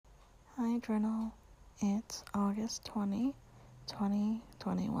my journal. It's August 20,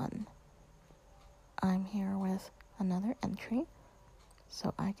 2021. I'm here with another entry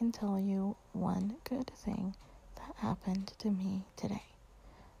so I can tell you one good thing that happened to me today.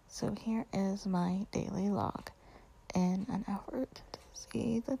 So here is my daily log in an effort to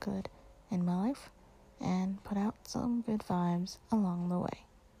see the good in my life and put out some good vibes along the way.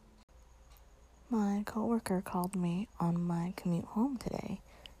 My coworker called me on my commute home today,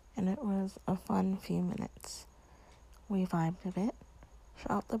 and it was a fun few minutes. We vibed a bit,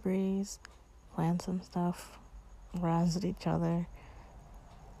 shot the breeze, planned some stuff, razzed each other.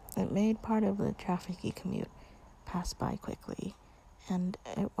 It made part of the trafficy commute pass by quickly, and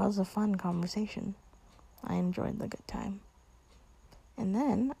it was a fun conversation. I enjoyed the good time. And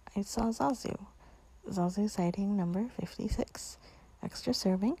then I saw Zazu sighting number 56, extra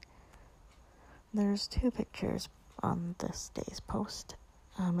serving. There's 2 pictures on this day's post,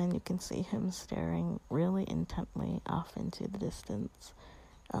 and you can see him staring really intently off into the distance.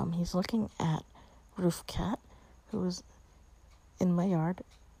 He's looking at Roof Cat, who's in my yard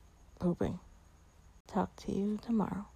pooping. Talk to you tomorrow.